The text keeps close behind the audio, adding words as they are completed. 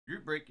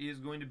Group break is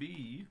going to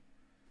be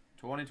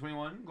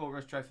 2021 Gold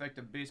Rush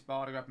Trifecta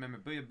Baseball Autograph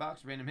Memorabilia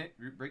Box Random Hit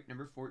Group break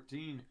number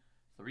 14.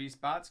 3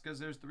 spots because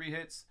there's 3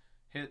 hits.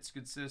 Hits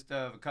consist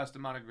of a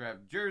custom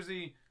autographed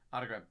jersey,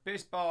 autographed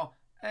baseball,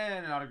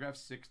 and an autographed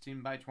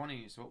 16 by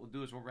 20. So what we'll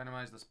do is we'll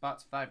randomize the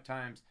spots 5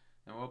 times.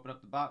 Then we'll open up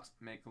the box,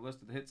 make a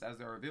list of the hits as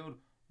they're revealed.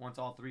 Once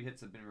all 3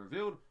 hits have been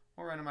revealed,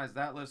 we'll randomize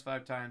that list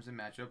 5 times and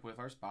match up with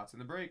our spots in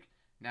the break.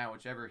 Now,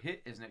 whichever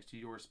hit is next to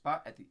your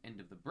spot at the end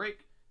of the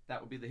break,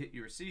 that will be the hit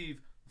you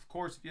receive. Of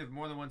course, if you have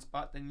more than 1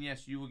 spot, then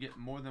yes, you will get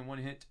more than 1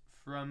 hit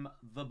from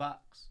the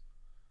box.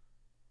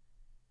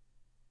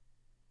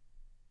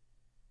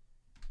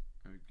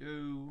 There we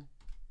go.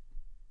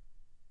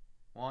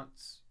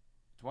 Once,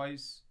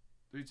 twice,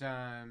 3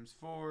 times,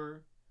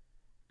 4,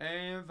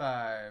 and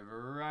 5.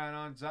 Right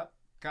on top,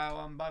 Kyle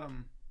on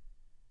bottom.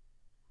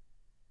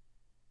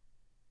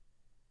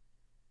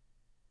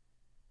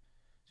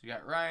 So you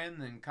got Ryan,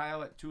 then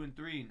Kyle at 2 and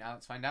 3. Now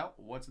let's find out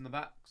what's in the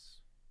box.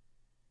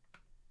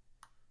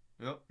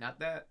 Nope, not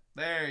that.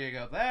 There you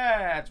go.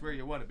 That's where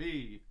you want to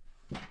be.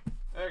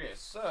 Okay,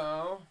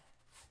 so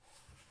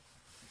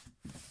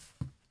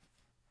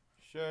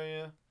show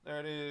you.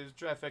 There it is.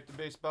 Trifecta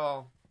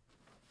Baseball.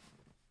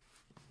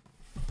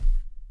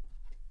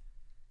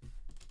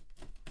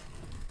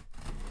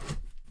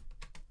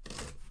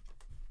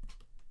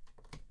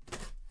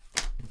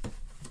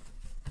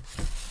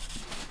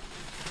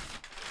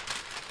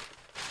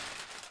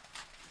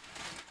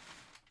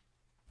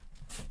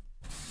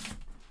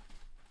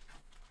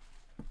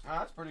 Oh,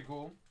 that's pretty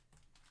cool.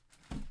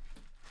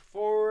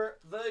 For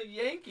the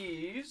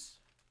Yankees,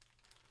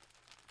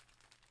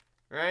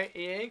 right?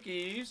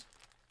 Yankees,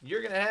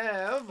 you're going to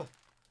have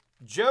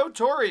Joe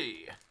Torre.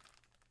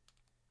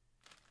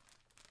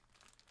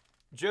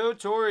 Joe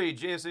Torre,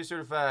 JSA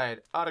certified,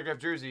 autograph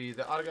jersey.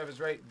 The autograph is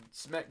right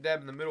smack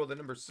dab in the middle of the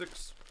number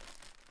 6.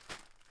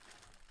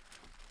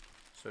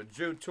 So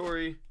Joe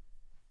Torre.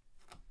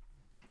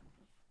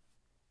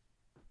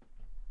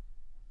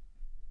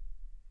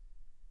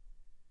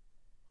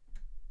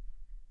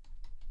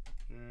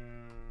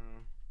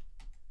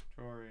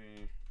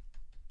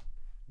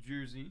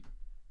 Jersey.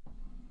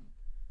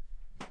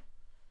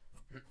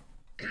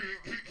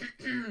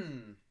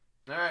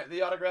 Alright,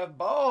 the autograph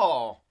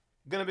ball.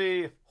 Gonna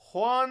be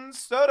Juan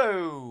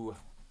Soto.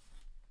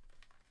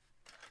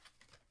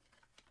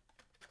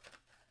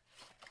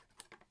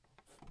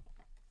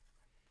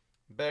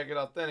 Bag it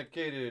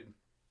authenticated.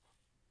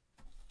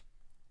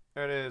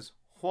 There it is.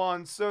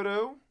 Juan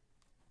Soto.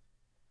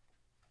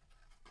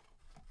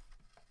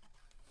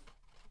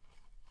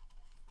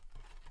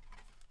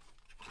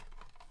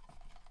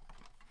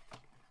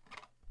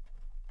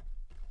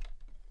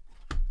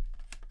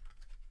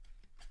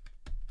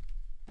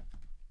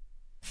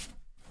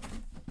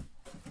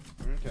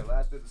 Okay,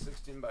 last of the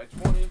 16 by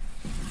 20.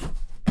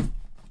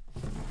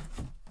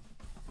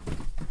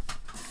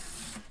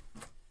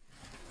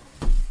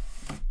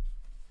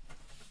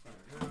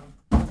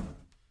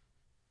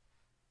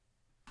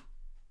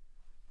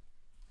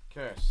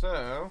 Okay,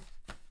 so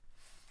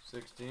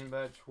 16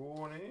 by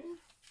 20.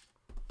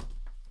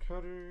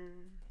 Cutter.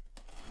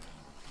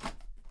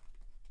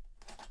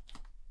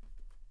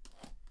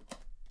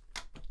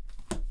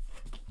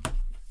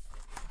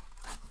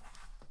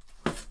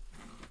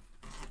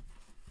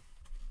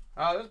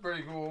 Oh, that's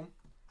pretty cool.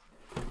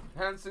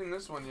 Haven't seen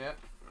this one yet.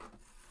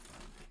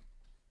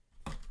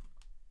 Let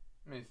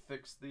me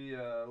fix the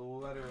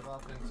letter of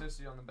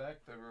authenticity on the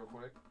back there real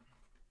quick.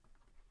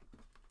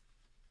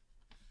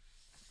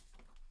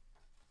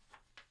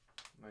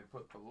 I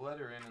put the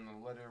letter in, and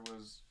the letter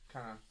was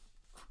kind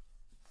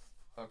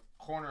of a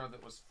corner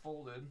that was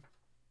folded.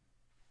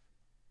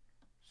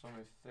 So let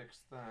me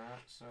fix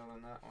that. So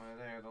then that way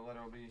there, the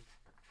letter will be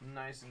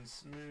nice and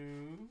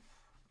smooth.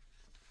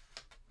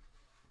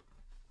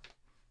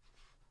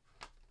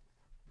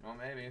 Well,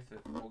 maybe if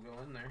it will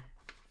go in there.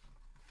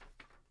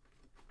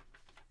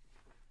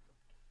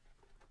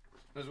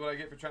 This is what I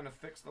get for trying to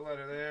fix the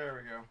letter.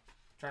 There we go.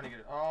 Trying to get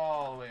it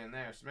all the way in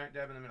there. Smack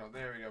dab in the middle.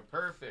 There we go.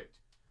 Perfect.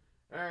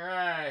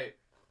 Alright.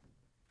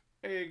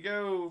 There you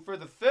go. For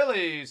the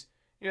Phillies,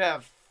 you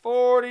have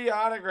 40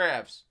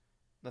 autographs.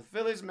 The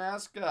Phillies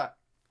mascot.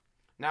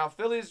 Now,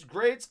 Phillies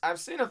greats. I've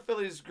seen a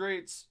Phillies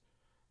greats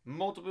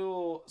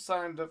multiple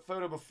signed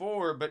photo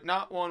before, but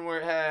not one where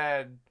it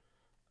had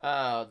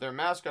their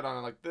mascot on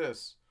it like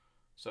this.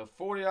 So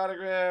 40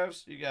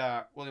 autographs. You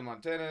got Willie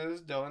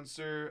Montanez, Del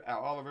Unser,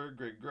 Al Oliver,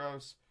 Greg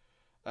Gross,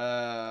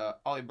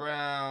 Ollie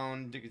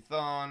Brown, Dickie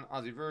Thon,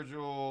 Ozzie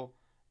Virgil,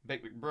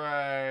 Bake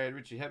McBride,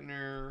 Richie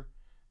Hebner,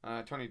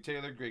 Tony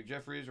Taylor, Greg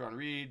Jeffries, Ron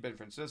Reed, Ben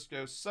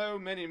Francisco, so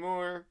many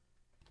more.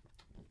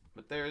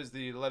 But there is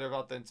the letter of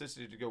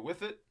authenticity to go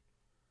with it.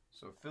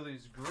 So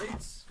Phillies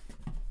greats.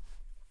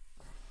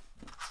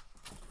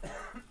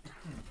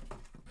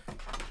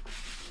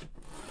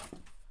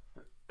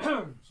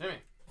 Jimmy.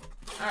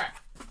 Alright.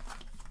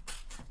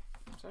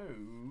 So,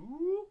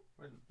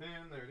 where's the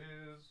pen? There it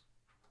is.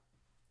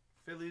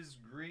 Phillies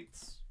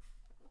greats.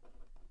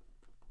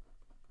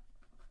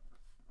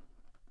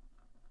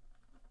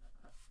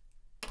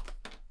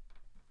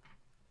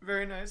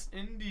 Very nice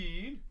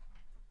indeed.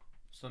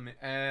 So let me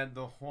add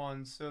the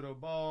Juan Soto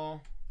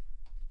ball.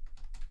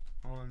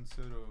 Juan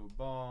Soto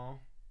ball.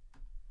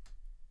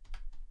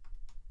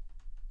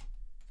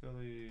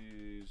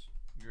 Phillies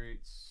great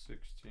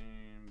 16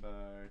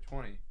 by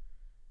 20.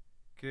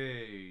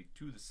 Okay,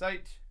 to the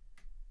site.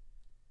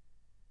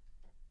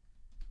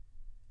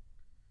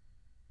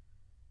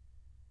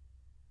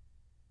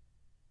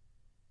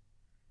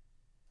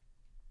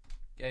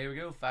 Okay, here we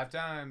go. 5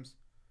 times.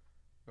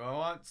 Go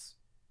once,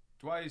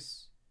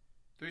 twice,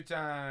 3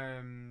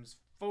 times,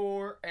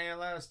 4, and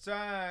last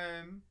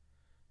time.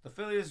 The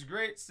Phillies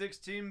great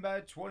 16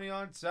 by 20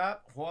 on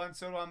top. Juan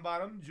Soto on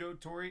bottom. Joe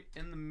Torre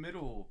in the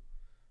middle.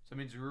 So that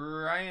means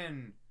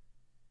Ryan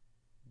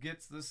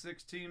gets the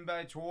 16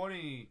 by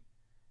 20.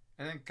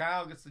 And then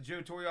Kyle gets the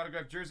Joe Torre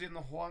autographed jersey and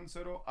the Juan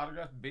Soto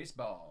autographed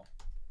baseball.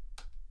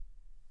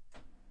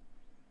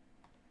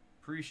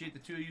 Appreciate the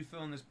two of you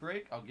filling this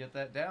break. I'll get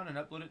that down and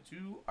upload it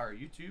to our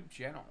YouTube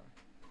channel.